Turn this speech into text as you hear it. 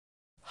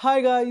Hi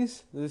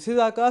guys, this is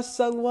Akash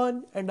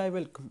Sangwan and I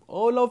welcome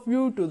all of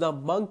you to the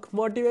Monk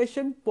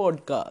Motivation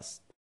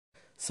Podcast.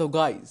 So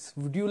guys,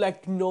 would you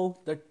like to know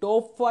the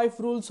top 5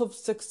 rules of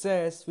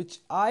success which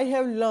I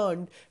have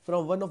learned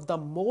from one of the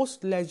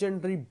most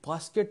legendary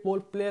basketball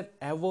player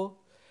ever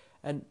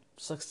and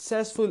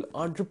successful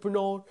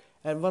entrepreneur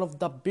and one of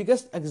the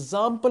biggest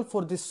example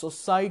for this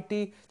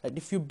society that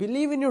if you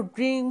believe in your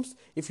dreams,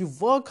 if you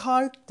work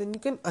hard, then you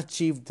can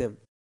achieve them.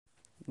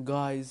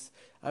 Guys,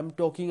 I'm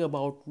talking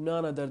about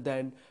none other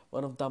than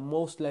one of the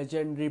most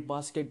legendary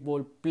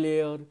basketball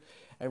player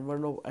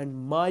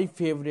and my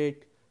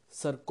favorite,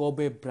 Sir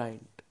Kobe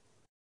Bryant.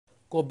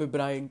 Kobe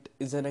Bryant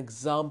is an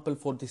example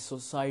for this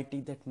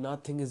society that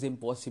nothing is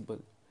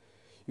impossible.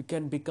 You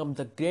can become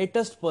the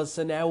greatest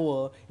person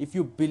ever if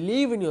you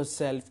believe in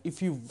yourself,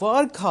 if you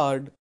work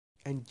hard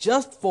and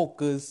just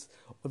focus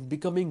on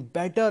becoming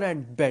better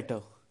and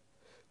better.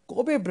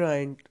 Kobe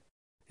Bryant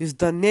is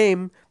the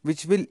name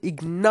which will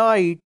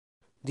ignite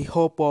the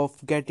hope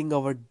of getting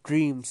our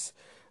dreams,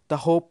 the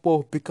hope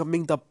of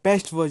becoming the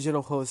best version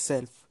of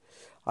herself.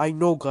 I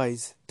know,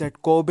 guys,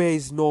 that Kobe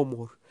is no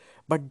more,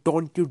 but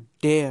don't you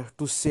dare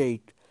to say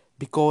it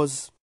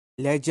because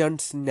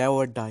legends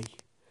never die.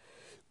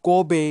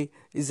 Kobe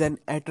is an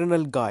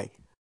eternal guy.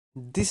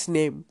 This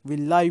name will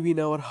live in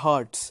our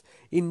hearts,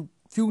 in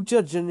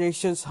future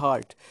generations'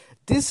 heart.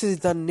 This is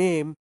the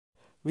name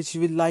which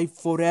will live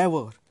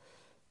forever,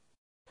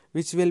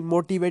 which will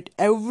motivate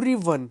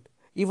everyone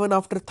even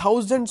after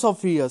thousands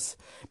of years,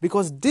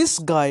 because this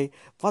guy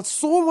was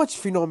so much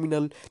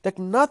phenomenal that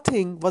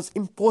nothing was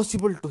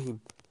impossible to him,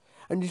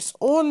 and it's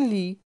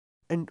only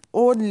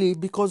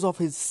because of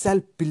his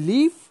self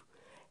belief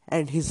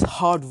and his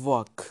hard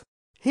work.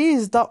 He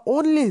is the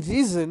only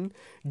reason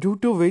due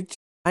to which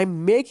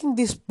I'm making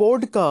this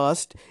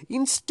podcast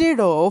instead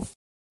of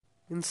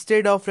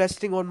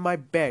resting on my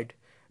bed,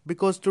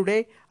 because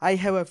today I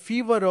have a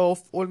fever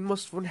of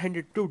almost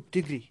 102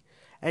 degree,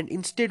 and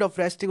instead of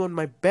resting on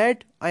my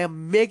bed I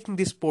am making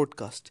this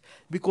podcast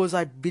because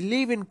I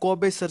believe in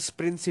Kobe sir's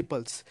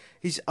principles,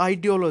 his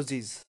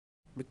ideologies,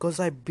 because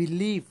I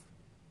believe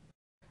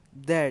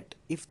that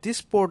if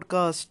this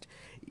podcast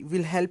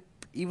will help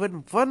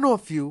even one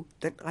of you,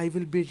 then I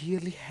will be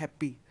really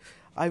happy.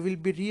 I will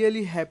be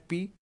really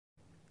happy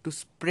to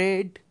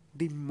spread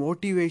the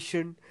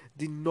motivation,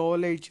 the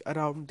knowledge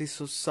around the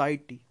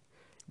society,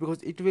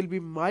 because it will be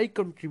my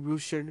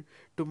contribution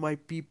to my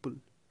people,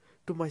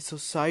 to my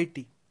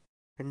society,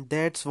 and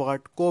that's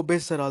what Kobe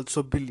sir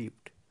also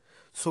believed.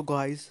 So,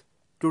 guys,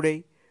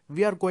 today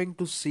we are going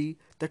to see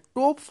the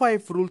top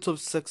 5 rules of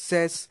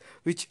success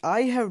which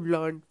I have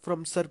learned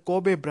from Sir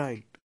Kobe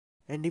Bryant.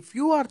 And if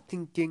you are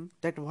thinking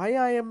that why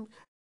I am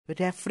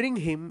referring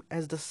him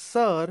as the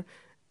Sir,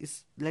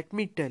 is let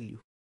me tell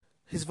you.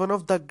 He's one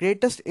of the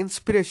greatest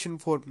inspiration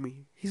for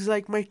me. He's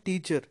like my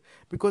teacher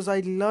because I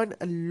learn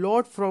a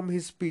lot from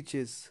his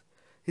speeches,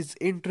 his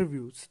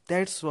interviews.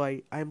 That's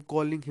why I'm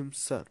calling him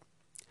Sir.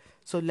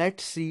 So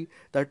let's see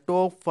the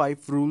top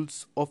 5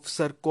 rules of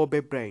Sir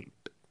Kobe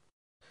Bryant.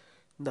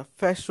 The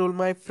first rule,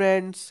 my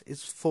friends,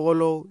 is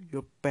follow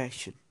your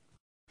passion.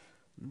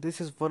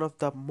 This is one of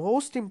the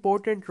most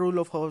important rule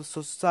of our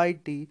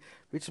society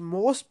which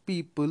most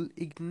people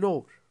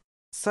ignore.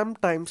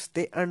 Sometimes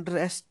they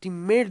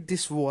underestimate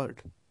this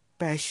word,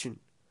 passion.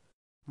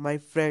 My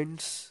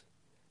friends,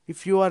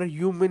 if you are a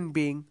human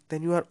being,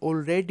 then you are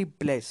already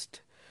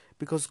blessed.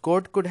 Because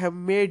God could have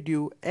made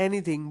you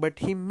anything, but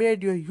He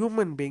made you a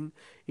human being.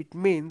 It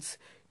means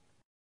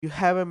you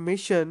have a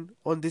mission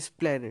on this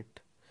planet.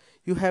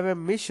 You have a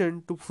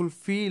mission to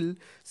fulfill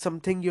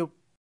something you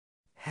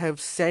have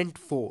sent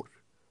for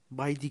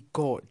by the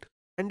God.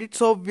 And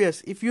it's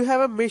obvious, if you have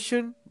a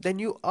mission, then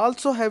you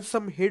also have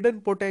some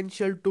hidden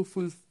potential to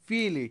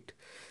fulfill it.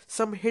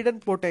 Some hidden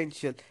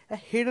potential, a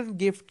hidden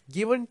gift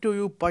given to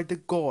you by the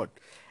God.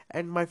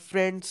 And my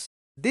friends,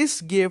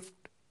 this gift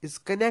is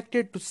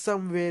connected to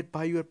somewhere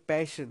by your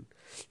passion.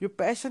 Your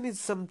passion is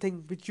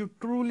something which you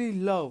truly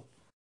love.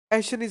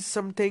 Passion is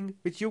something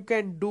which you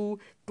can do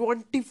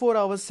 24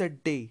 hours a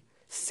day,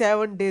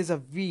 7 days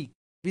a week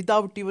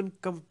without even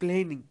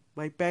complaining.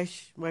 My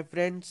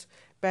friends,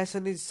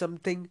 passion is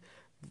something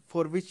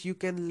for which you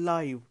can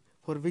live,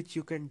 for which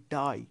you can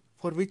die,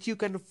 for which you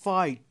can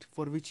fight,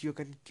 for which you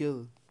can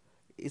kill.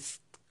 It's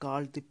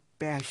called the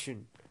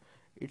passion.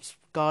 It's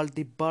called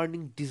the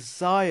burning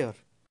desire.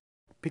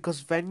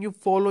 Because when you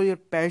follow your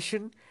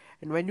passion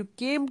and when you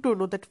came to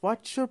know that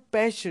what's your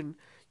passion,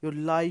 your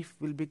life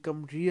will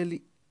become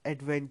really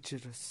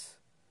adventurous.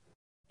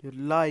 Your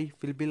life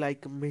will be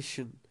like a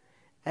mission.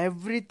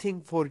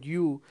 Everything for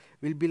you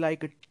will be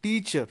like a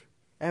teacher.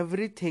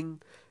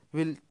 Everything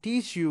will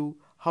teach you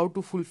how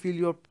to fulfill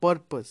your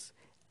purpose.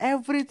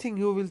 Everything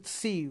you will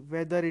see,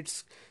 whether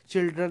it's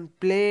children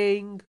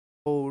playing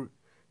or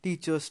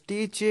teachers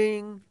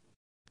teaching,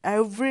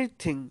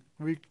 everything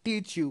will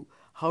teach you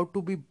how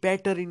to be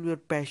better in your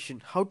passion,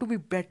 how to be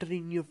better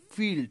in your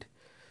field.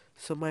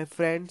 So, my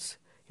friends,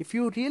 if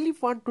you really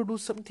want to do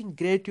something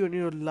great in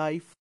your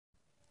life,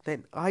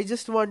 then I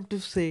just want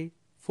to say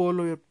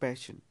follow your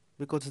passion.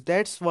 because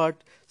that's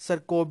what Sir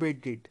Kobe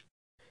did.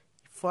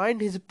 He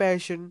find his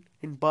passion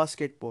in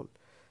basketball.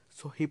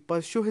 So he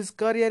pursue his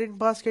career in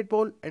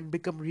basketball and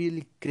become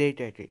really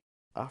great at it.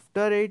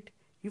 After it,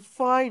 you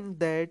find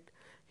that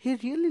he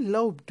really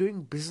loved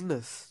doing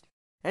business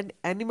and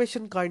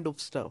animation kind of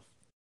stuff.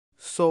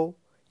 So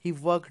he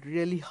worked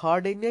really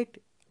hard in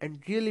it and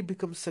really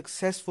become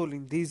successful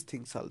in these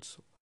things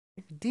also.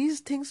 These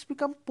things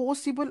become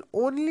possible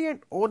only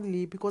and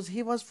only because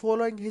he was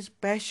following his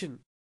passion.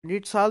 And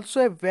it's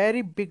also a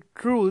very big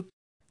truth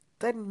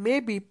that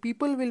maybe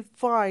people will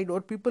find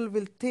or people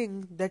will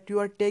think that you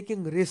are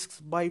taking risks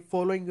by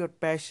following your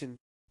passion.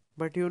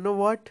 But you know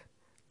what?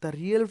 The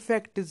real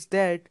fact is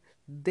that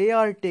they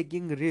are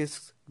taking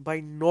risks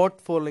by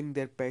not following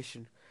their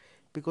passion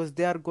because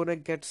they are gonna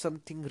get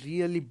something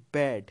really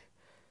bad,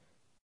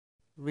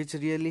 which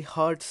really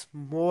hurts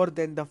more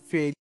than the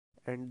failure.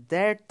 And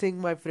that thing,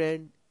 my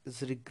friend,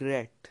 is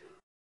regret.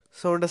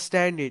 So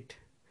understand it.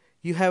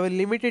 You have a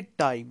limited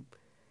time,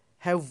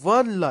 have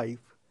one life,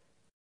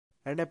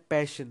 and a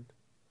passion.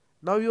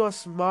 Now you are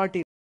smart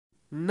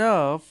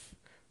enough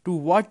to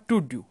what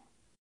to do.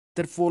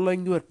 Either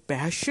following your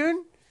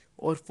passion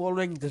or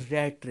following the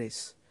rat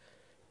race.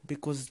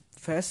 Because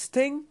first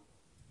thing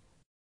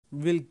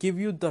will give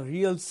you the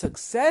real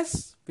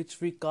success,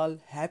 which we call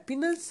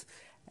happiness,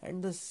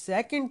 and the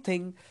second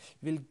thing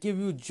will give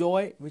you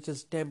joy, which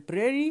is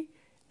temporary,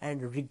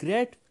 and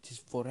regret, which is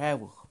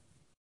forever.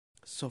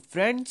 So,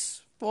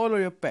 friends, follow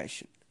your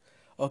passion.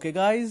 Okay,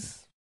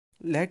 guys,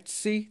 let's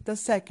see the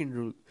second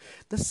rule.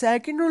 The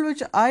second rule,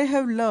 which I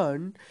have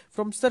learned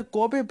from Sir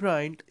Kobe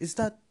Bryant, is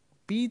that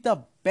be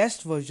the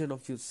best version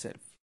of yourself.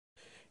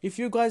 If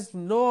you guys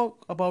know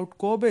about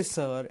Kobe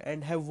sir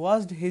and have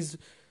watched his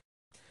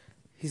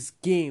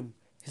game,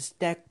 his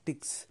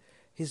tactics,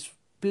 his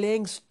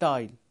playing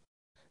style,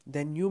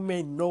 then you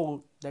may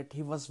know that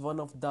he was one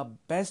of the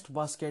best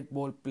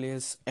basketball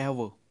players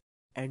ever.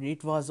 And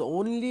it was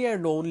only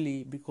and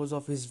only because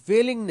of his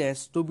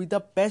willingness to be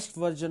the best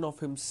version of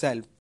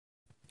himself.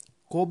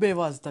 Kobe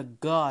was the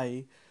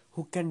guy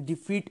who can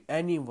defeat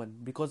anyone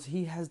because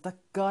he has the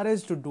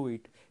courage to do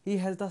it. He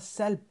has the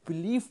self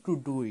belief to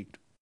do it.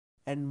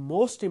 And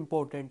most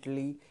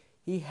importantly,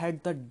 he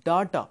had the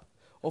data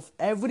of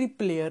every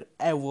player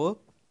ever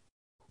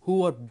who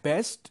were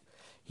best.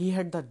 He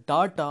had the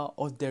data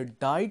of their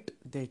diet,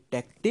 their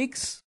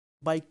tactics.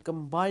 By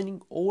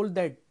combining all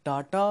that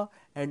data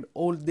and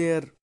all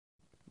their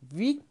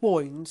weak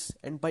points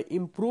and by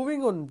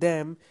improving on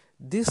them,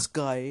 this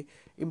guy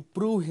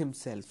improved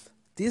himself.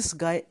 This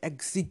guy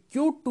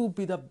execute to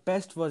be the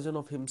best version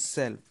of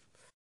himself.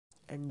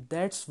 And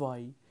that's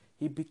why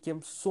he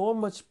became so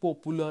much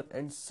popular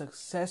and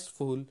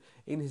successful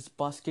in his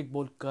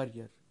basketball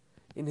career,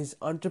 in his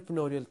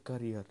entrepreneurial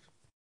career,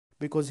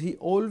 because he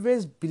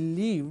always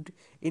believed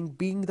in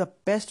being the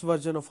best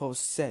version of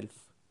ourselves.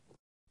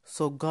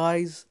 So,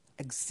 guys,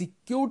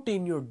 execute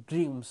in your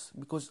dreams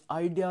because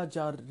ideas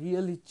are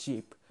really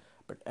cheap,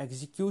 but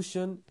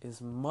execution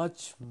is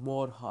much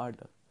more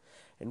harder.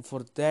 And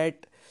for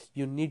that,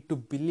 you need to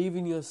believe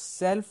in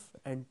yourself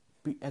and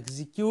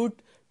execute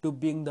to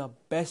being the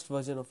best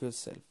version of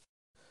yourself.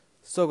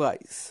 So,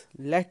 guys,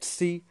 let's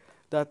see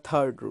the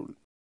third rule.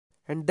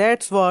 And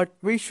that's what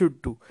we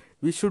should do.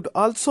 We should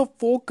also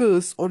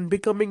focus on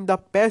becoming the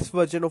best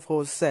version of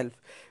ourselves.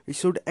 We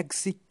should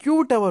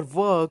execute our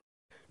work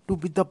to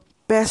be the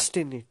best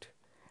in it.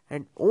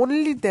 And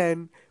only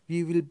then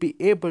we will be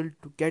able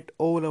to get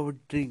all our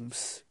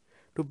dreams.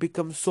 To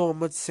become so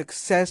much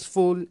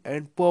successful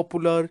and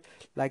popular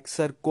like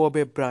Sir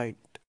Kobe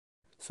Bryant.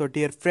 So,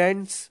 dear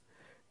friends,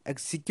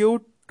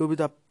 execute to be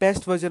the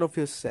best version of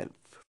yourself.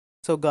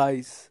 So,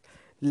 guys,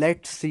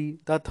 let's see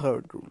the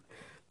third rule.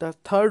 The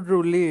third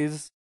rule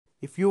is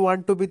if you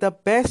want to be the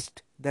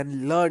best,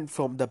 then learn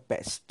from the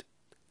best.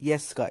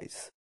 Yes,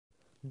 guys,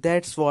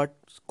 that's what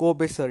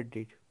Kobe sir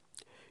did.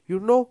 You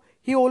know,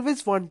 he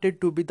always wanted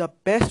to be the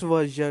best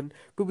version,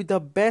 to be the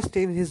best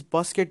in his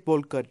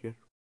basketball career.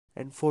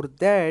 And for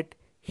that,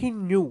 he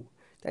knew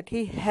that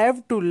he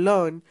have to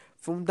learn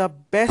from the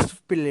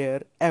best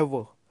player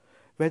ever,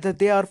 whether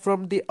they are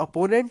from the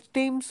opponent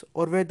teams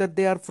or whether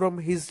they are from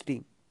his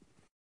team.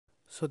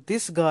 So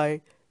this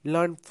guy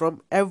learned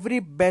from every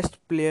best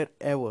player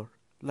ever,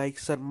 like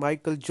Sir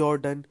Michael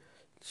Jordan,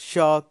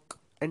 Shaq,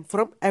 and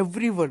from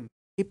everyone.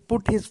 He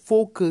put his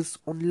focus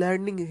on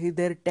learning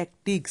their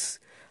tactics,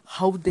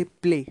 how they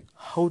play,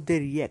 how they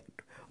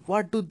react,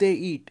 what do they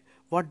eat,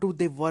 what do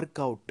they work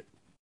out.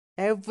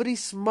 Every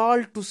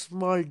small to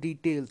small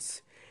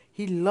details.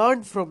 He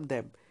learned from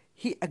them.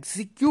 He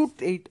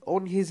executed it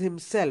on his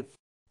himself.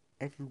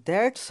 And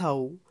that's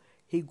how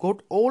he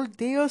got all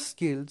their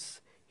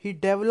skills. He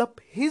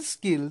developed his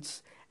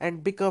skills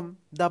and become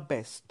the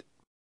best.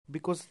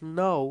 Because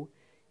now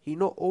he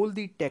know all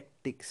the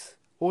tactics,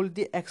 all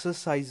the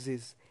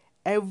exercises,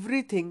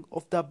 everything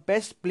of the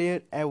best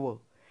player ever.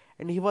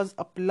 And he was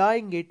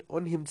applying it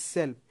on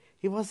himself.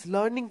 He was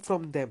learning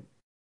from them.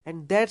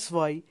 And that's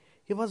why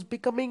he was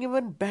becoming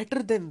even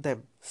better than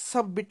them,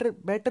 some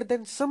better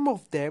than some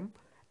of them,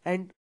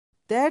 and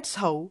that's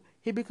how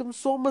he becomes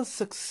so much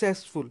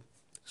successful.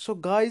 So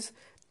guys,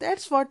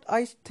 that's what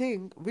I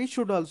think we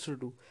should also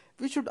do.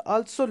 We should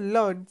also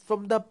learn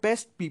from the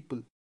best people.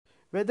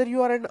 Whether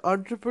you are an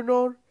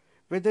entrepreneur,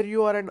 whether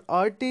you are an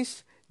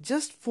artist,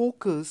 just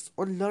focus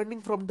on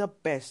learning from the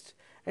best.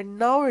 And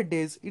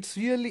nowadays, it's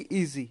really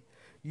easy.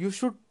 You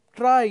should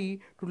try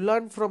to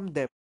learn from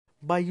them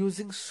by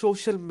using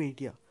social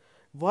media.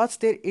 Watch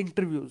their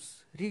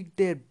interviews, read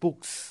their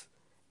books,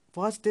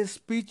 watch their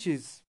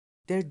speeches,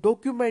 their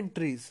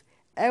documentaries,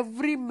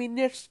 every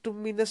minute to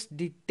minute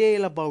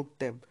detail about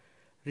them.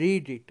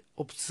 Read it,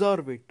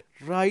 observe it,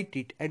 write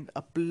it, and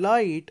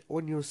apply it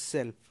on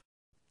yourself.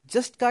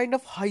 Just kind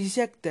of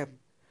hijack them,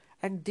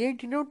 and they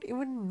do not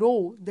even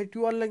know that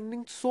you are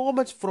learning so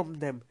much from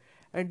them.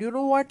 And you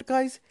know what,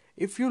 guys,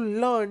 if you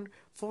learn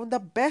from the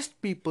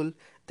best people,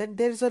 then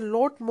there is a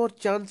lot more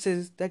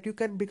chances that you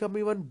can become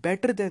even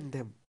better than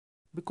them,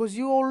 because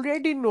you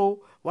already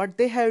know what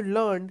they have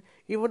learned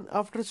even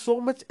after so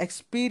much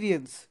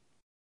experience.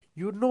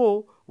 You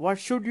know what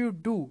should you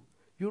do,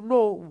 you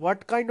know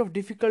what kind of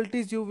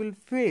difficulties you will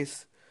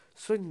face.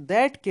 So in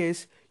that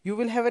case, you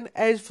will have an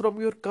edge from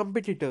your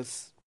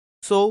competitors.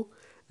 So,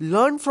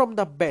 learn from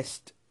the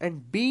best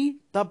and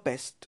be the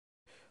best.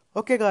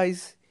 Okay,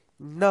 guys,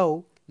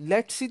 now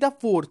let's see the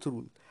fourth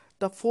rule.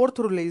 The fourth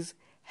rule is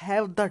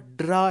have the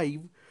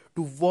drive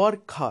to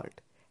work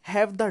hard,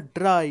 have the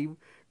drive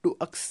to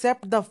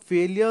accept the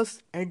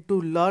failures and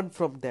to learn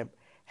from them,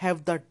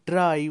 have the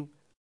drive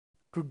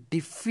to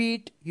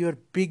defeat your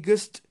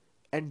biggest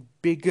and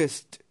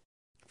biggest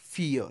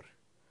fear,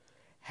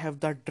 have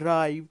the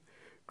drive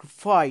to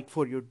fight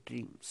for your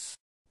dreams.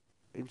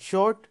 In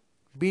short,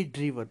 be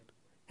driven.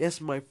 Yes,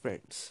 my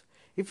friends.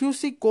 If you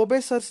see Kobe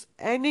sir's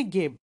any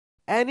game,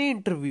 any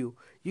interview,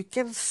 you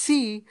can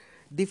see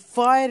the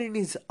fire in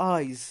his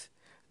eyes,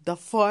 the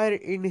fire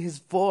in his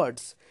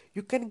words.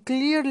 You can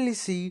clearly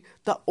see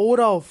the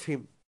aura of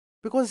him,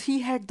 because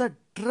he had the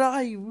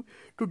drive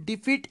to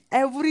defeat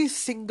every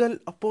single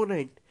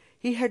opponent.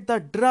 He had the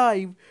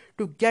drive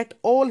to get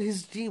all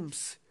his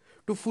dreams,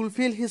 to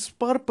fulfill his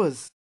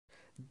purpose.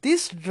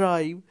 This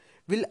drive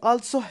will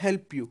also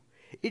help you.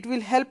 It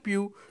will help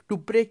you to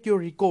break your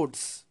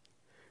records,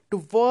 to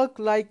work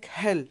like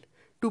hell,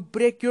 to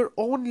break your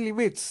own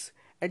limits,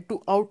 and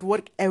to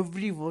outwork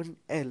everyone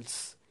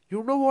else.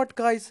 You know what,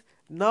 guys?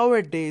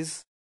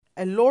 Nowadays,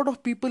 a lot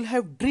of people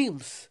have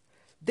dreams.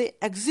 They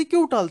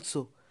execute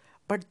also,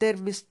 but their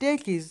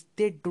mistake is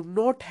they do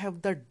not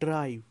have the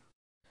drive.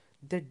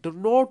 They do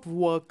not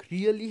work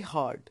really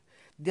hard.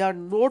 They are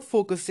not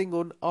focusing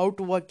on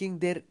outworking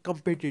their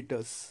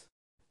competitors.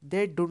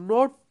 They do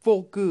not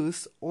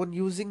focus on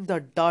using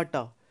the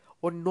data,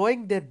 on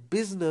knowing their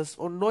business,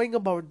 on knowing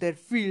about their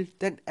field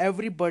than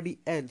everybody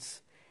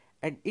else.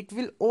 And it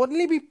will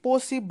only be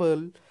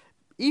possible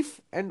if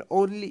and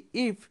only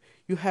if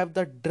you have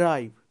the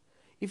drive.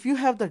 If you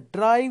have the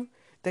drive,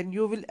 then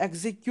you will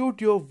execute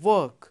your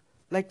work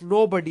like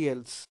nobody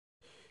else.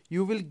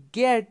 You will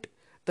get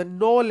the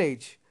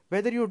knowledge,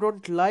 whether you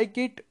don't like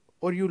it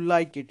or you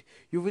like it.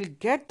 You will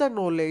get the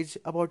knowledge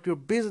about your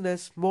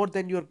business more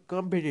than your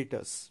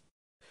competitors.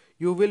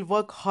 You will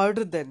work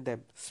harder than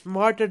them,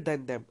 smarter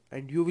than them,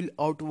 and you will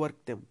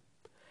outwork them.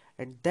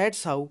 And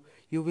that's how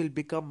you will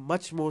become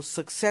much more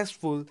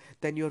successful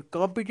than your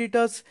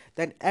competitors,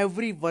 than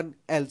everyone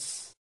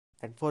else.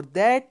 And for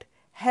that,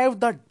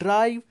 have the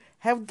drive,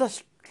 have the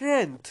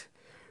strength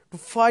to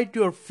fight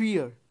your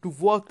fear, to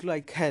work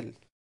like hell.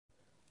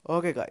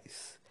 Okay,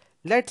 guys,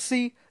 let's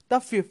see the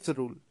fifth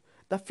rule.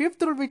 The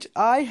fifth rule, which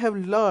I have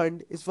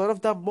learned, is one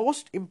of the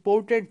most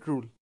important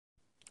rule.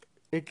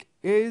 It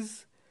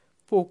is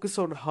focus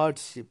on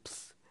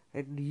hardships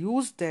and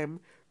use them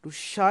to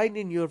shine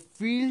in your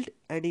field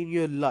and in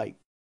your life.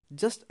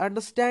 Just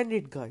understand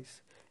it,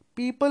 guys.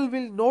 People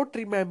will not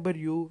remember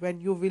you when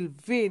you will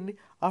win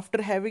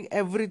after having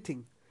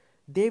everything.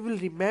 They will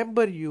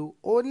remember you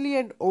only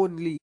and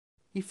only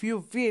if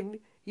you win,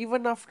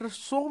 even after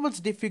so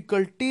much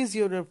difficulties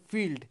in your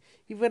field,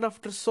 even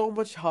after so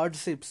much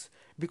hardships.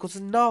 Because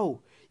now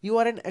you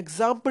are an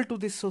example to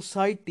this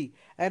society,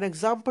 an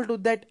example to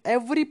that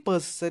every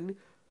person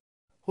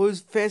who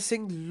is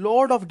facing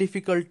lot of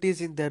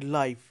difficulties in their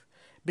life,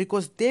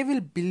 because they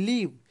will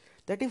believe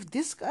that if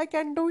this guy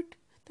can do it,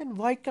 then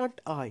why can't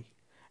I?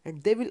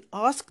 And they will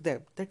ask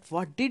them that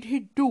what did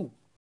he do?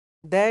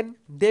 Then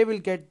they will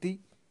get the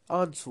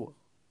answer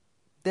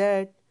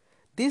that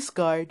this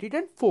guy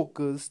didn't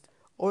focus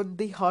on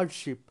the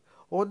hardship,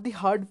 on the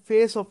hard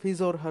phase of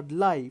his or her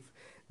life.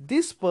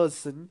 This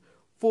person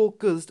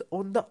focused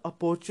on the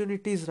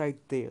opportunities right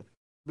there.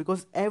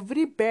 Because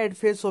every bad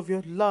phase of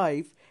your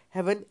life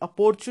have an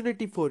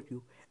opportunity for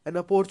you, an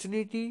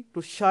opportunity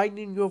to shine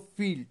in your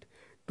field,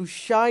 to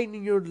shine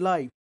in your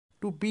life,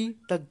 to be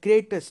the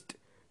greatest,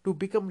 to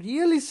become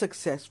really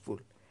successful.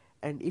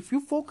 And if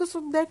you focus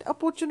on that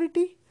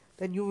opportunity,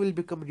 then you will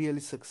become really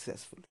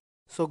successful.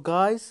 So,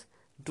 guys,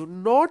 do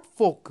not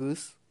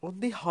focus on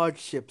the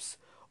hardships,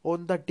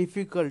 on the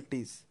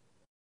difficulties.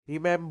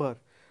 Remember,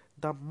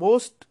 The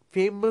most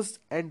famous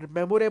and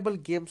memorable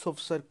games of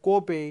Sir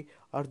Kobe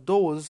are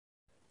those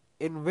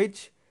in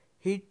which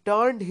he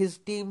turned his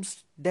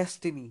team's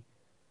destiny.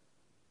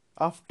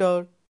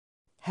 After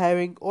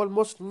having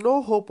almost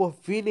no hope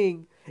of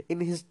winning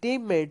in his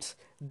teammates,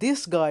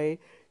 this guy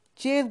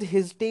changed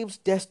his team's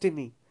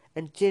destiny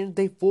and changed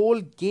the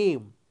whole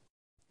game.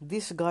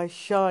 This guy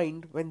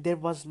shined when there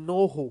was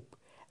no hope,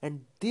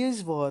 and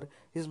these were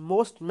his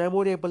most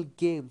memorable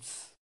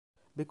games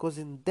because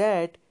in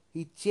that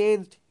he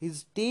changed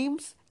his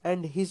team's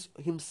and his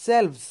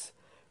himself's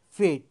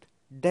fate,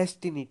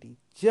 destiny,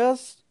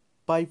 just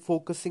by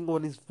focusing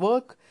on his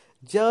work,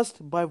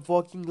 just by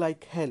working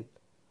like hell.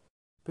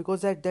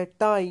 Because at that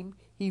time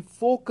he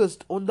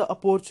focused on the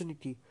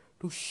opportunity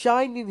to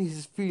shine in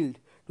his field,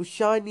 to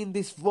shine in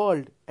this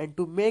world, and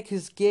to make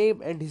his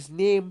game and his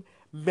name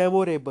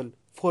memorable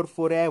for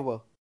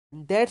forever.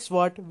 And that's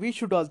what we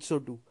should also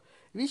do.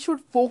 We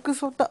should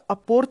focus on the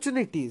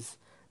opportunities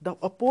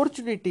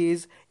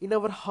in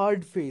our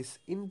hard phase,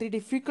 in the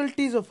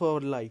difficulties of our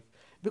life.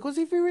 Because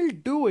if we will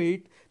do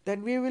it,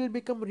 then we will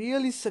become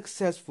really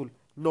successful,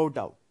 no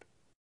doubt.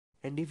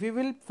 And if we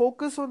will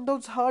focus on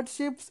those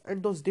hardships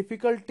and those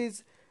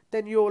difficulties,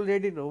 then you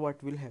already know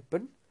what will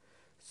happen.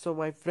 So,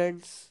 my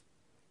friends,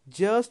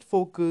 just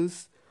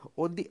focus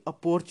on the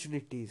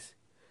opportunities.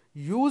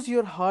 Use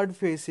your hard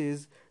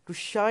phases to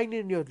shine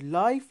in your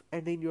life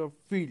and in your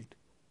field.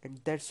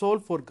 And that's all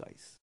for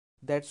guys.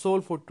 That's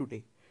all for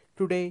today.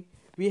 Today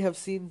we have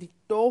seen the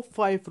top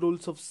 5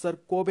 rules of Sir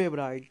Kobe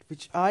Bryant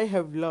which I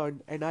have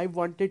learned and I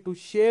wanted to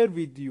share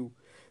with you,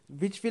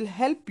 which will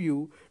help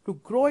you to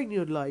grow in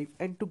your life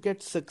and to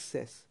get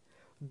success.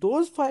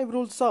 Those 5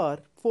 rules are: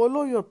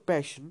 follow your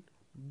passion,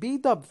 be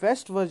the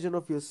best version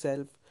of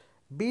yourself,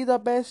 be the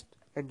best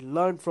and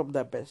learn from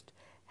the best.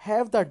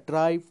 Have the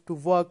drive to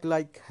work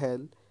like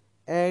hell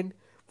and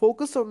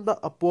focus on the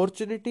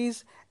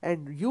opportunities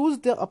and use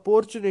the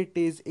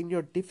opportunities in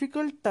your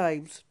difficult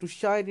times to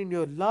shine in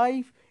your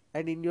life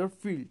and in your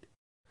field.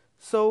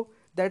 So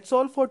that's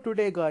all for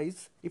today,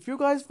 guys. If you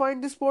guys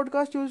find this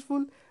podcast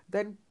useful,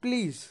 then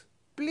please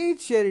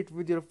share it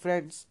with your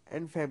friends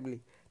and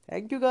family.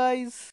 Thank you, guys.